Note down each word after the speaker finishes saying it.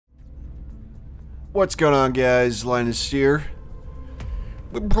What's going on, guys? Linus here.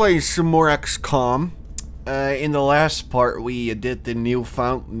 We're playing some more XCOM. In the last part, we did the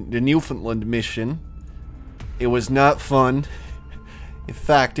Newfoundland mission. It was not fun. In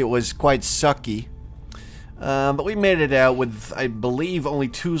fact, it was quite sucky. But we made it out with, I believe, only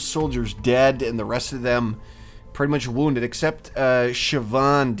 2 soldiers dead, and the rest of them pretty much wounded, except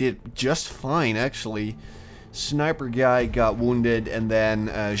Siobhan did just fine, actually. Sniper guy got wounded, and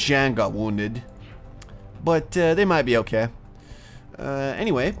then Jean got wounded. But they might be okay.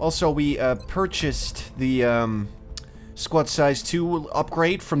 Anyway, also we purchased the squad size 2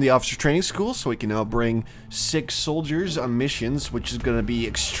 upgrade from the officer training school, so we can now bring 6 soldiers on missions, which is going to be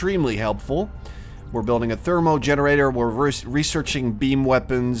extremely helpful. We're building a thermo generator, we're researching beam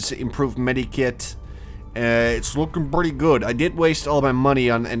weapons, improved medikit. It's looking pretty good. I did waste all my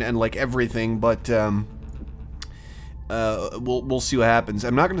money on and like everything, but we'll see what happens.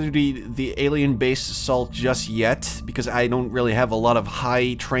 I'm not going to do the alien-based assault just yet, because I don't really have a lot of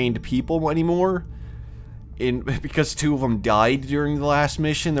high-trained people anymore. Because 2 of them died during the last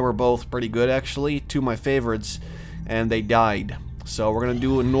mission. They were both pretty good, actually. 2 of my favorites, and they died. So we're going to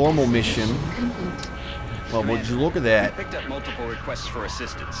do a normal mission. Well, would you look at that? I picked up multiple requests for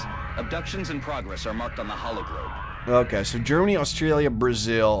assistance. Abductions in progress are marked on the hologlobe. Okay, so Germany, Australia,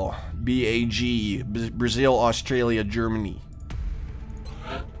 Brazil. BAG. Brazil, Australia, Germany.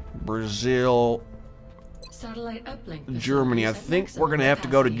 Brazil, satellite uplink. Germany. I think we're gonna have to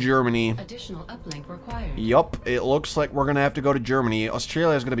go to Germany. Additional uplink required. Yup, it looks like we're gonna have to go to Germany.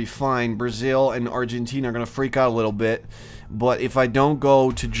 Australia is gonna be fine. Brazil and Argentina are gonna freak out a little bit. But if I don't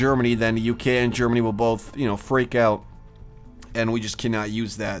go to Germany, then the UK and Germany will both, you know, freak out. And we just cannot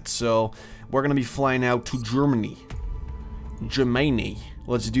use that. So we're gonna be flying out to Germany. Germany.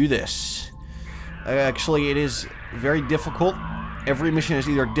 Let's do this. Actually, it is very difficult. Every mission is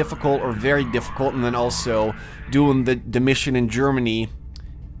either difficult or very difficult, and then also doing the mission in Germany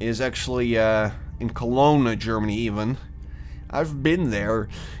is actually in Cologne, Germany. Even I've been there.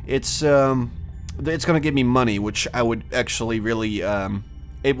 It's gonna give me money, which I would actually really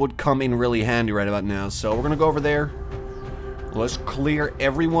it would come in really handy right about now. So we're gonna go over there. Let's clear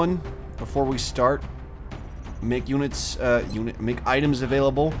everyone before we start. Make units, make items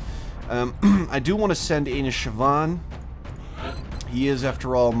available. I do want to send in Siobhan. He is,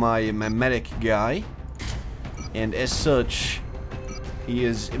 after all, my medic guy, and as such, he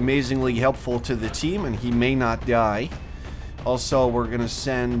is amazingly helpful to the team, and he may not die. Also, we're gonna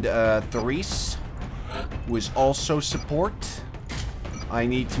send Therese, who is also support. I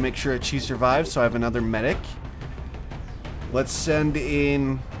need to make sure that she survives, so I have another medic. Let's send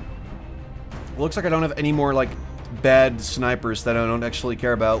in... Looks like I don't have any more, like, bad snipers that I don't actually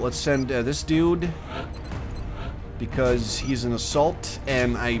care about. Let's send this dude, because he's an assault,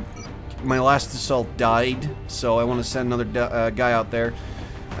 and my last assault died, so I want to send another guy out there.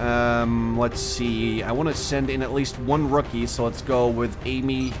 Let's see. I want to send in at least 1 rookie, so let's go with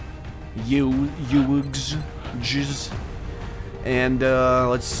Amy Hughes. And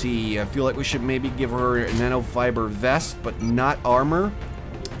let's see. I feel like we should maybe give her a nanofiber vest, but not armor.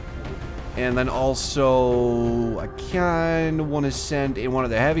 And then also, I kind of want to send in one of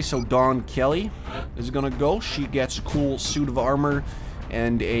the heavy, so Dawn Kelly is going to go. She gets a cool suit of armor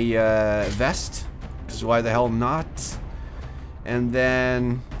and a vest, because why the hell not? And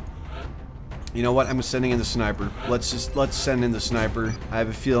then, you know what, I'm sending in the sniper. Let's send in the sniper. I have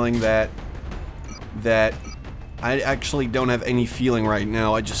a feeling that I actually don't have any feeling right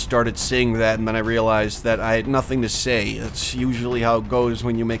now. I just started saying that, and then I realized that I had nothing to say. That's usually how it goes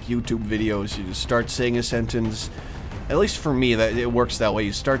when you make YouTube videos. You just start saying a sentence. At least for me, that it works that way.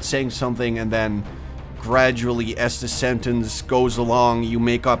 You start saying something, and then gradually, as the sentence goes along, you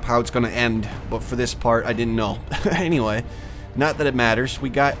make up how it's going to end. But for this part, I didn't know. Anyway, not that it matters. We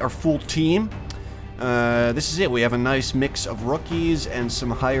got our full team. This is it. We have a nice mix of rookies and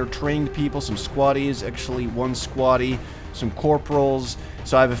some higher trained people, some squaddies, actually 1 squaddie, some corporals.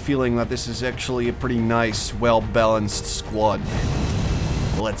 So I have a feeling that this is actually a pretty nice, well-balanced squad.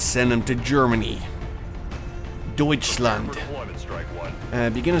 Let's send them to Germany. Deutschland.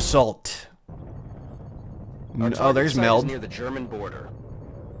 Begin assault. Oh, there's Meld. Near the German border.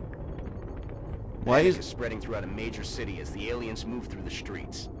 Why is it spreading throughout a major city as the aliens move through the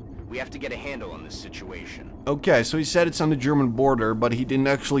streets? We have to get a handle on this situation. Okay, so he said it's on the German border, but he didn't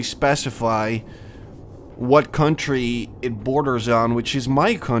actually specify what country it borders on, which is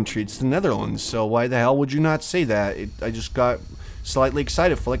my country. It's the Netherlands, so why the hell would you not say that? I just got slightly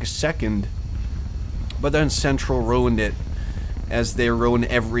excited for like a second. But then Central ruined it, as they ruin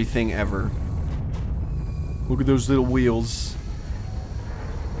everything ever. Look at those little wheels.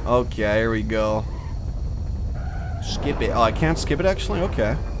 Okay, here we go. Skip it. Oh, I can't skip it actually?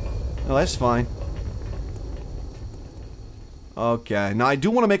 Okay. No, that's fine. Okay. Now, I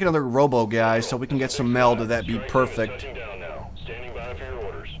do want to make another robo guy so we can get some Meld. That'd be perfect.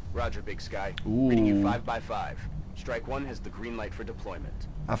 Roger, Big Sky. Ooh. Reading you 5x5. Strike 1 has the green light for deployment.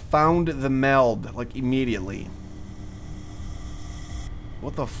 I found the Meld, like, immediately.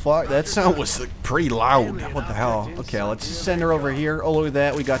 What the fuck? That sound was like, pretty loud. What the hell? Okay, let's send her over here. Oh, look at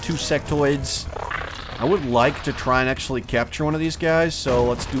that. We got 2 Sectoids. I would like to try and actually capture one of these guys, so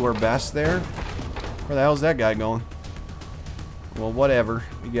let's do our best there. Where the hell's that guy going? Well, whatever.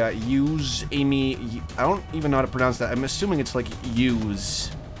 We got use, Amy. I don't even know how to pronounce that. I'm assuming it's like use.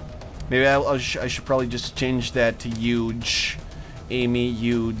 Maybe I should probably just change that to huge. Amy,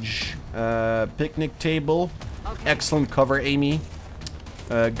 huge. Picnic table. Okay. Excellent cover, Amy.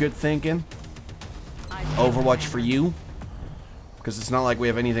 Good thinking. Overwatch for you. Because it's not like we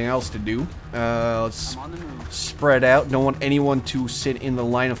have anything else to do. Let's spread out. Don't want anyone to sit in the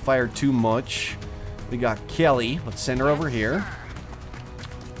line of fire too much. We got Kelly. Let's send her over here.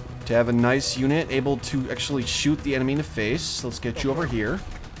 To have a nice unit able to actually shoot the enemy in the face. Let's get you over here.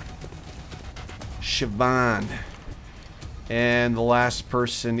 Siobhan. And the last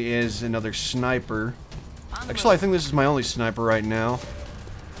person is another sniper. Actually, I think this is my only sniper right now.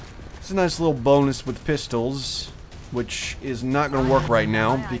 It's a nice little bonus with pistols, which is not going to work right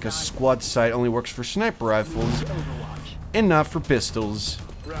now because squad sight only works for sniper rifles and not for pistols.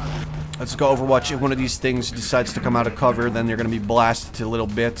 Let's go Overwatch. If one of these things decides to come out of cover, then they're going to be blasted to little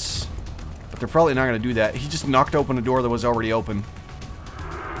bits. But they're probably not going to do that. He just knocked open a door that was already open.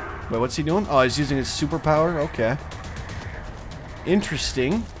 Wait, what's he doing? Oh, he's using his superpower? Okay.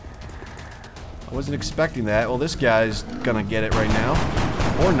 Interesting. I wasn't expecting that. Well, this guy's gonna get it right now.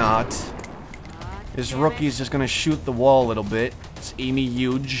 Or not. This rookie's just gonna shoot the wall a little bit. It's Amy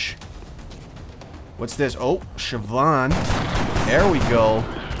huge. What's this? Oh, Siobhan. There we go.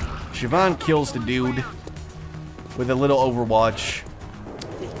 Siobhan kills the dude with a little Overwatch.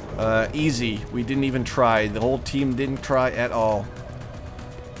 Easy. We didn't even try. The whole team didn't try at all.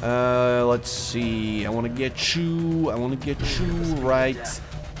 Let's see. I want to get you. I want to get you right.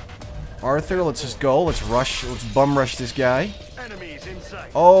 Arthur, let's just go. Let's rush. Let's bum rush this guy.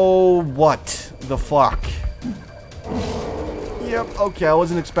 Oh, what the fuck? Yep, okay. I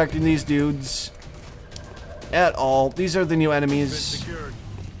wasn't expecting these dudes at all. These are the new enemies.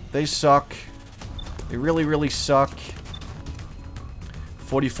 They suck. They really, really suck.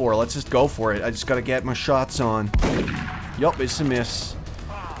 44. Let's just go for it. I just gotta get my shots on. Yup, it's a miss.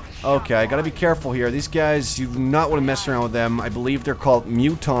 Okay, I gotta be careful here. These guys, you do not want to mess around with them. I believe they're called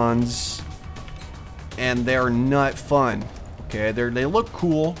mutons, and they're not fun. Okay, they look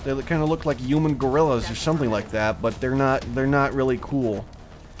cool. They kind of look like human gorillas or something like that, but they're not really cool.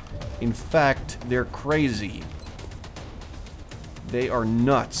 In fact, they're crazy. They are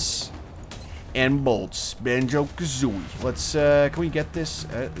nuts and bolts. Banjo-Kazooie. Let's can we get this?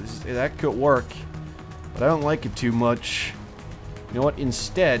 That could work, but I don't like it too much. You know what?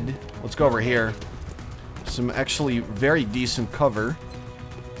 Instead, let's go over here. Some actually very decent cover.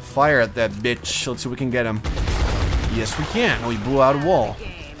 Fire at that bitch. Let's see if we can get him. Yes, we can. Oh, he blew out a wall.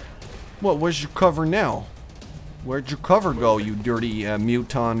 What? Where's your cover now? Where'd your cover go, you dirty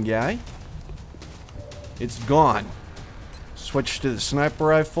muton guy? It's gone. Switch to the sniper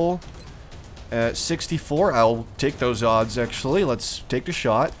rifle. 64. I'll take those odds, actually. Let's take the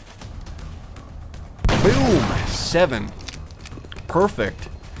shot. Boom! 7. Perfect.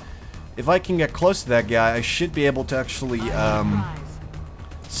 If I can get close to that guy, I should be able to actually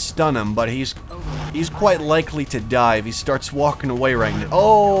stun him, but he's quite likely to die if he starts walking away right now.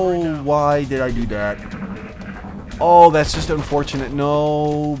 Oh, why did I do that? Oh, that's just unfortunate.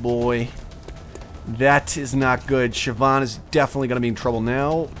 No, boy. That is not good. Siobhan is definitely going to be in trouble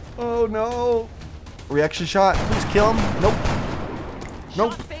now. Oh, no. Reaction shot. Please kill him. Nope.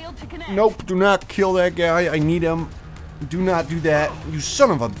 Nope. Nope. Do not kill that guy. I need him. Do not do that. You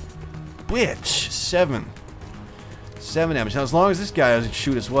son of a bitch. 7 damage. Now, as long as this guy doesn't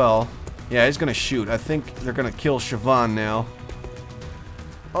shoot as well. Yeah, he's going to shoot. I think they're going to kill Siobhan now.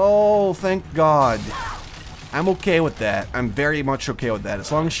 Oh, thank God. I'm okay with that. I'm very much okay with that.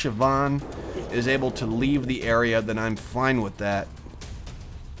 As long as Siobhan is able to leave the area, then I'm fine with that.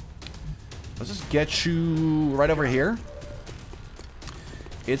 Let's just get you right over here.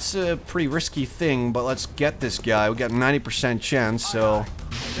 It's a pretty risky thing, but let's get this guy. We got 90% chance, so...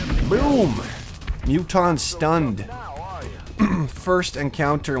 Boom! Muton stunned. First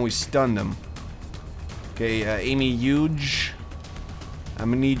encounter, and we stunned him. Okay, Amy huge. I'm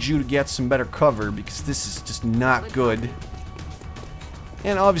gonna need you to get some better cover, because this is just not good.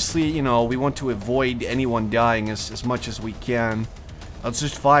 And obviously, you know, we want to avoid anyone dying as much as we can. Let's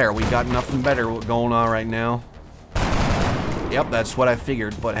just fire. We got nothing better going on right now. Yep, that's what I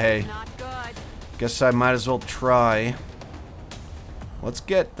figured, but hey. Guess I might as well try. Let's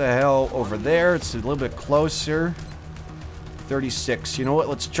get the hell over there. It's a little bit closer. 36. You know what?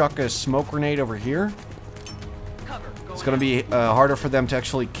 Let's chuck a smoke grenade over here. It's going to be harder for them to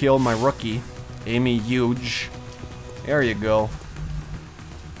actually kill my rookie. Amy Huge. There you go.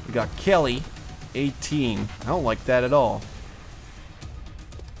 We got Kelly. 18. I don't like that at all.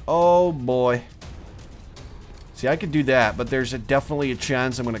 Oh boy. See, I could do that, but there's definitely a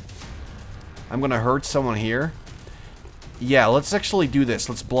chance I'm gonna hurt someone here. Yeah, let's actually do this.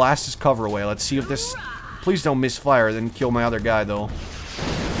 Let's blast his cover away. Let's see if this... Please don't misfire, then kill my other guy, though.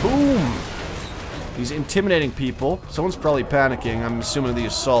 Boom! He's intimidating people. Someone's probably panicking. I'm assuming the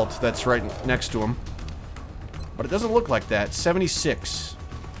assault that's right next to him. But it doesn't look like that. 76.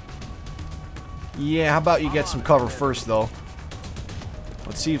 Yeah, how about you get some cover first, though?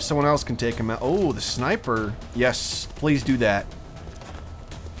 Let's see if someone else can take him out. Oh, the sniper. Yes, please do that.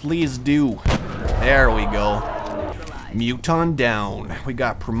 Please do. There we go. Muton down. We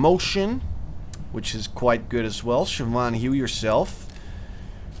got promotion, which is quite good as well. Siobhan, heal yourself.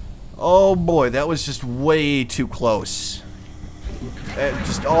 Oh boy, that was just way too close.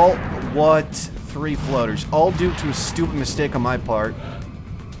 Just all... What? 3 floaters. All due to a stupid mistake on my part.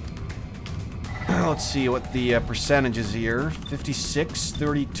 Let's see what the percentage is here. 56,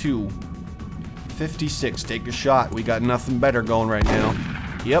 32. 56. Take a shot. We got nothing better going right now.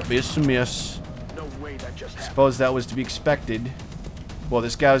 Yep, it's a miss. No way that just happened. Suppose that was to be expected. Well,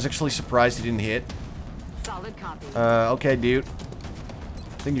 this guy was actually surprised he didn't hit. Solid copy. Okay, dude.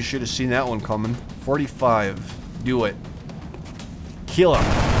 I think you should have seen that one coming. 45. Do it. Kill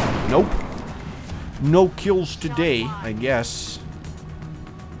him. Nope. No kills today, I guess.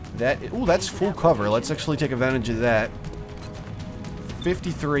 Ooh, that's full cover. Let's actually take advantage of that.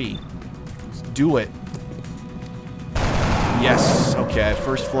 53. Let's do it. Yes. Okay,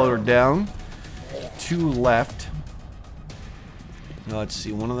 first floater down. 2 left. Let's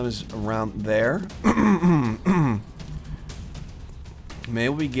see, one of them is around there. Maybe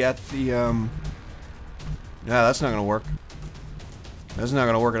we get the, yeah, that's not gonna work. That's not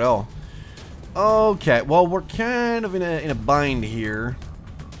gonna work at all. Okay, well, we're kind of in a bind here.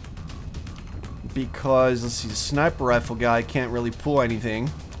 Because, let's see, the sniper rifle guy can't really pull anything.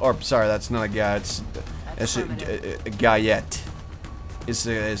 Or, sorry, that's not a guy, it's a guyette. It's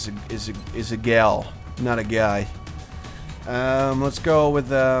a gal, not a guy. Let's go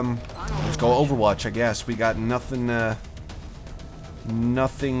with, let's go Overwatch, I guess. We got nothing,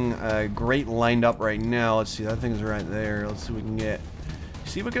 nothing great lined up right now. Let's see, that thing's right there. Let's see what we can get.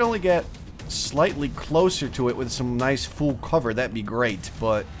 See if we can only get slightly closer to it with some nice full cover. That'd be great,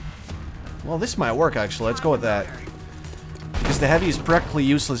 but... Well, this might work, actually. Let's go with that. Because the heavy is practically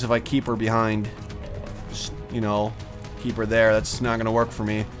useless if I keep her behind. Just, you know, keep her there. That's not going to work for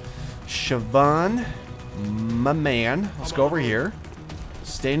me. Siobhan, my man. Let's go over here.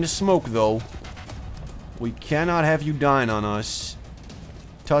 Stay in the smoke, though. We cannot have you dying on us.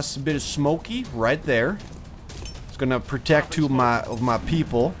 Toss a bit of smoky right there. It's going to protect 2 of my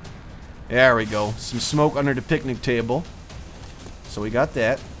people. There we go. Some smoke under the picnic table. So we got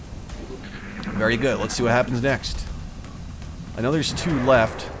that. Very good. Let's see what happens next. I know there's 2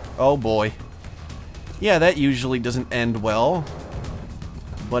 left. Oh boy. Yeah, that usually doesn't end well.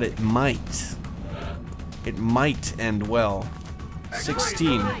 But it might. It might end well.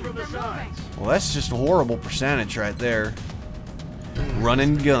 16. Well, that's just a horrible percentage right there. Run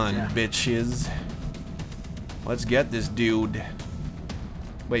and gun, bitches. Let's get this dude.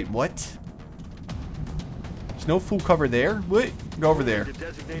 Wait, what? There's no full cover there? Wait, go over there.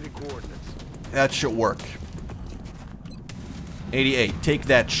 That should work. 88. Take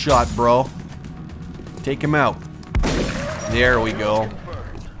that shot, bro. Take him out. There we go.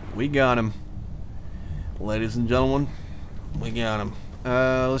 We got him. Ladies and gentlemen, we got him.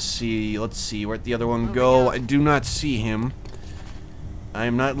 Let's see. Let's see. Where'd the other one go? I do not see him. I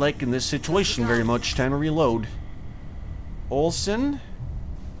am not liking this situation very much. Time to reload. Olsen.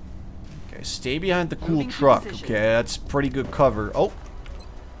 Okay, stay behind the cool truck. Okay, that's pretty good cover. Oh.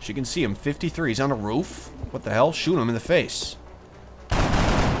 She can see him. 53. He's on a roof. What the hell? Shoot him in the face.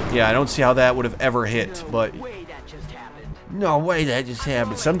 Yeah, I don't see how that would have ever hit, but... No way that just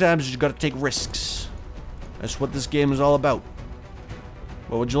happened. Sometimes you gotta take risks. That's what this game is all about.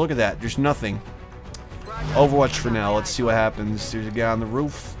 Well, would you look at that? There's nothing. Overwatch for now. Let's see what happens. There's a guy on the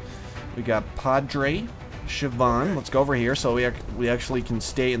roof. We got Padre. Siobhan. Let's go over here so we actually can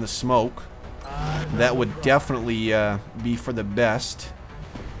stay in the smoke. That would definitely be for the best.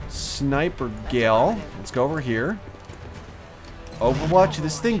 sniper gal. Let's go over here. Overwatch.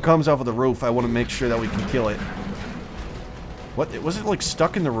 This thing comes off of the roof. I want to make sure that we can kill it. What? Was it like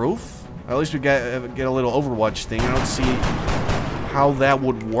stuck in the roof? At least we get a little Overwatch thing. I don't see how that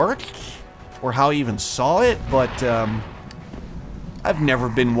would work, or how I even saw it, but I've never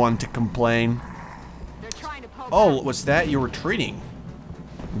been one to complain. Oh, what's that? You're retreating.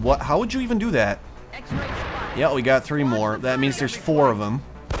 What? How would you even do that? Yeah, we got 3 more. That means there's 4 of them.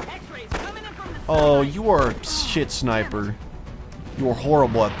 Oh, you are a shit sniper. You are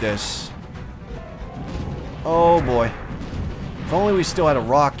horrible at this. Oh boy. If only we still had a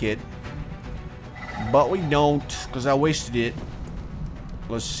rocket. But we don't, because I wasted it.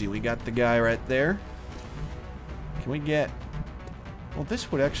 Let's see, we got the guy right there. Can we get... Well,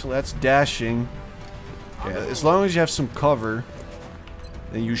 this would actually... That's dashing. Okay, as long as you have some cover,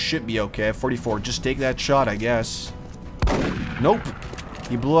 then you should be okay. 44, just take that shot, I guess. Nope.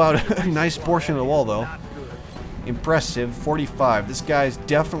 He blew out a nice portion of the wall, though. Impressive. 45. This guy is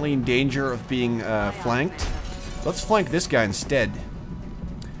definitely in danger of being flanked. Let's flank this guy instead.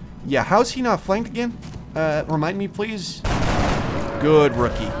 Yeah, how's he not flanked again? Remind me, please. Good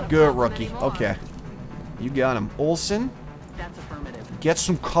rookie. Good rookie. Okay. You got him. Olsen, get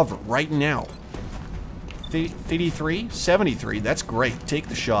some cover right now. 53? 73. That's great. Take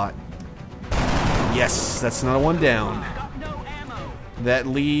the shot. Yes, that's another one down. That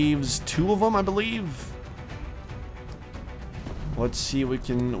leaves 2 of them, I believe. Let's see,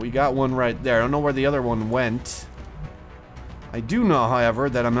 we got one right there. I don't know where the other one went. I do know, however,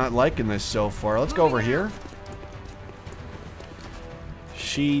 that I'm not liking this so far. Let's go over here.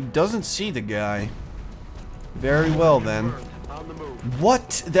 She doesn't see the guy. Very well, then.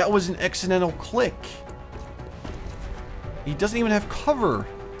 What? That was an accidental click. He doesn't even have cover.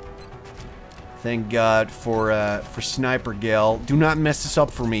 Thank God for Sniper Gal. Do not mess this up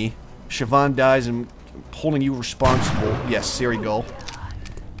for me. Siobhan dies and I'm holding you responsible. Yes, here we go.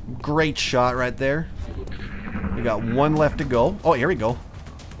 Great shot right there. We got 1 left to go. Oh, here we go.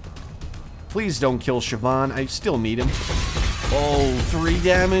 Please don't kill Siobhan. I still need him. Oh, 3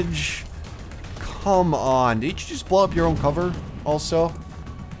 damage. Come on. Did you just blow up your own cover also?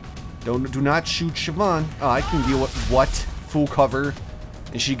 Do not shoot Siobhan. Oh, I can deal with what? Full cover.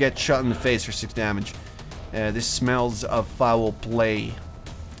 And she gets shot in the face for 6 damage. This smells of foul play.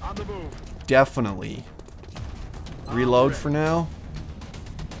 Definitely. Reload for now.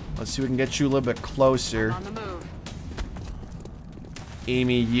 Let's see if we can get you a little bit closer.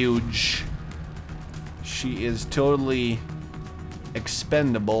 Amy Huge. She is totally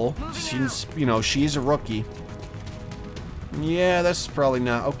expendable. She's, you know, she's a rookie. Yeah, that's probably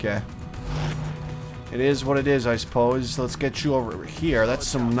not... Okay. It is what it is, I suppose. Let's get you over here. That's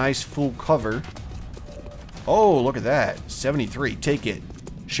some nice full cover. Oh, look at that. 73. Take it.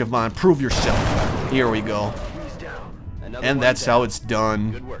 Siobhan, prove yourself. Here we go. And that's how it's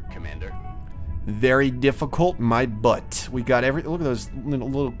done. Good work, Commander. Very difficult, my butt. We got every... Look at those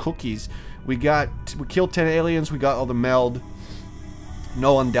little cookies. We killed 10 aliens. We got all the meld.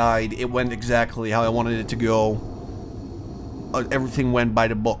 No one died. It went exactly how I wanted it to go. Everything went by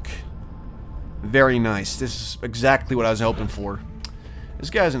the book. Very nice. This is exactly what I was hoping for. This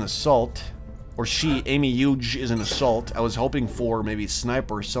guy's an assault. Or she, Amy Huge, is an assault. I was hoping for maybe a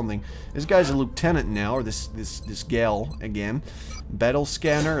sniper or something. This guy's a lieutenant now, or this gal again. Battle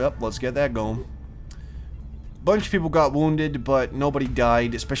scanner. Up, let's get that going. Bunch of people got wounded, but nobody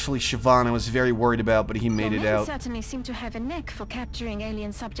died. Especially Siobhan, I was very worried about, but he made it out. Certainly seem to have a knack for capturing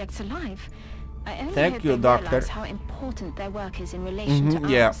alien subjects alive. I only Thank hope you, they Doctor. realize how important their work is in relation to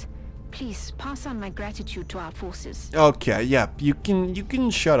ours. Yeah. Please pass on my gratitude to our forces. Okay, yeah, you can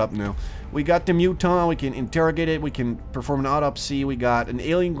shut up now. We got the mutant, we can interrogate it, we can perform an autopsy, we got an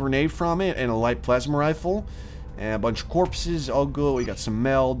alien grenade from it, and a light plasma rifle, and a bunch of corpses, all good. We got some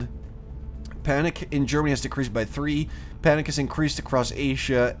meld. Panic in Germany has decreased by 3. Panic has increased across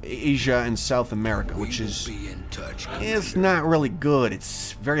Asia and South America, which is... It's not really good.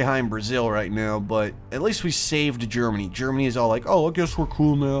 It's very high in Brazil right now, but at least we saved Germany. Germany is all like, oh, I guess we're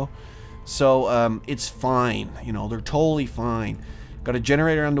cool now. So, it's fine. You know, they're totally fine. Got a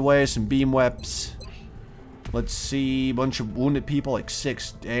generator on the way, some beam weps. Let's see, a bunch of wounded people, like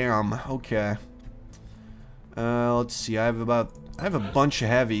 6. Damn, okay. Let's see, I have a bunch of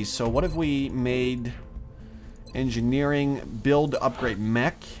heavies, so what have we made? Engineering, build, upgrade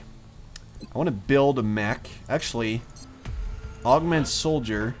mech. I want to build a mech. Actually, augment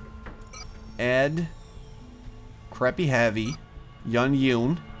soldier, add crappy heavy, Yun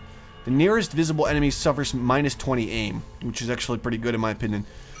Yun. The nearest visible enemy suffers minus 20 aim, which is actually pretty good in my opinion.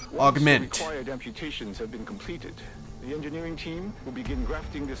 Augment. Required amputations have been completed. The engineering team will begin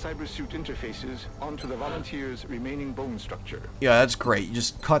grafting the cybersuit interfaces onto the volunteer's remaining bone structure. Yeah, that's great. You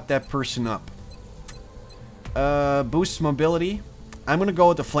just cut that person up. Boosts mobility. I'm gonna go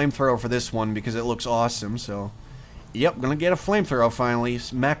with the flamethrower for this one because it looks awesome, so... Yep, gonna get a flamethrower finally.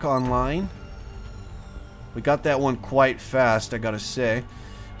 Mech online. We got that one quite fast, I gotta say.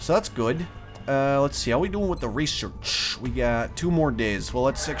 So that's good. Let's see, how we doing with the research? We got 2 more days. Well,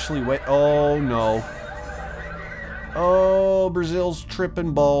 let's actually wait. Oh, no. Oh, Brazil's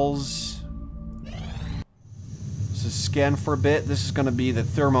tripping balls. So scan for a bit. This is gonna be the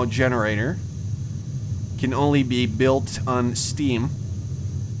thermo generator. Can only be built on Steam.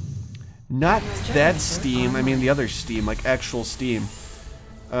 Not that Steam, I mean the other Steam, like actual Steam.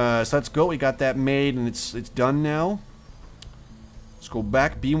 So let's go, we got that made and it's done now. Let's go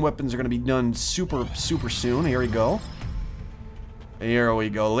back. Beam weapons are going to be done super soon. Here we go. Here we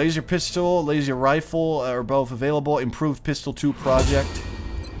go. Laser pistol, laser rifle are both available. Improved pistol 2 project.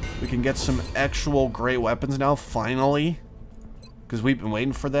 We can get some actual great weapons now, finally. Because we've been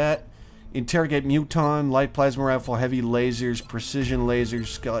waiting for that. Interrogate muton, light plasma rifle, heavy lasers, precision lasers,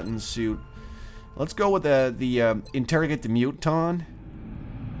 skeleton suit. Let's go with the interrogate the muton.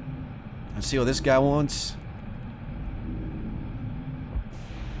 Let's see what this guy wants.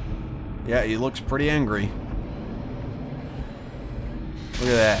 Yeah, he looks pretty angry. Look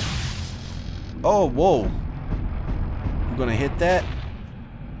at that. Oh, whoa. You gonna hit that?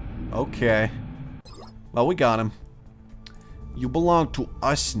 Okay. Well, we got him. You belong to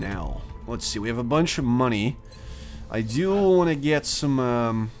us now. Let's see, we have a bunch of money. I do want to get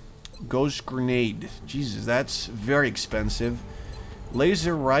some ghost grenade. Jesus, that's very expensive.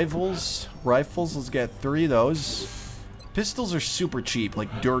 Laser rifles, let's get 3 of those. Pistols are super cheap,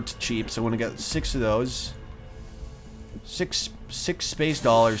 like dirt cheap, so I want to get 6 of those. 6 space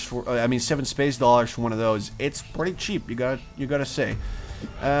dollars for, I mean 7 space dollars for one of those. It's pretty cheap, you gotta say.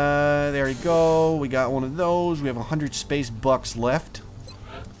 There we go, we got one of those. We have 100 space bucks left.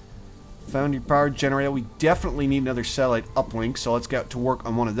 Foundry power generator. We definitely need another satellite uplink, so let's get to work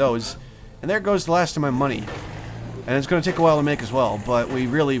on one of those. And there goes the last of my money. And it's going to take a while to make as well, but we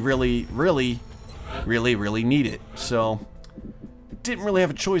really need it. So, didn't really have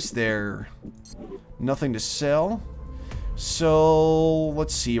a choice there. Nothing to sell. So,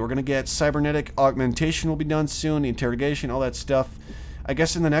 let's see. We're going to get cybernetic augmentation will be done soon. The interrogation, all that stuff. I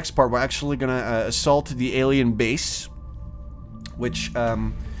guess in the next part, we're actually going to assault the alien base. Which,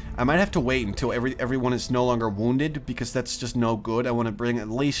 I might have to wait until everyone is no longer wounded, because that's just no good. I want to bring at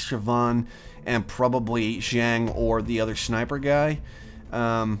least Siobhan and probably Zhang or the other sniper guy.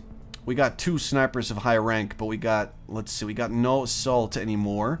 We got 2 snipers of high rank, but we got, let's see, we got no assault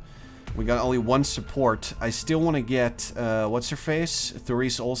anymore. We got only 1 support. I still want to get, what's her face?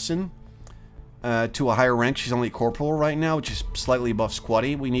 Therese Olsen to a higher rank. She's only corporal right now, which is slightly above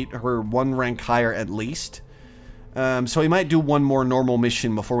squatty. We need her 1 rank higher at least. So we might do 1 more normal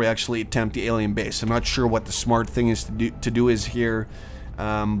mission before we actually attempt the alien base. I'm not sure what the smart thing is to do is here,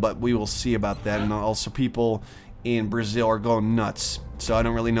 but we will see about that. And also people in Brazil are going nuts, so I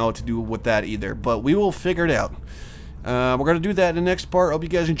don't really know what to do with that either. But we will figure it out. We're going to do that in the next part. I hope you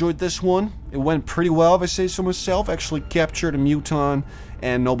guys enjoyed this one. It went pretty well, if I say so myself. Actually captured a muton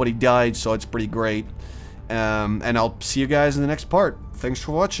and nobody died, so it's pretty great. And I'll see you guys in the next part. Thanks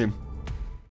for watching.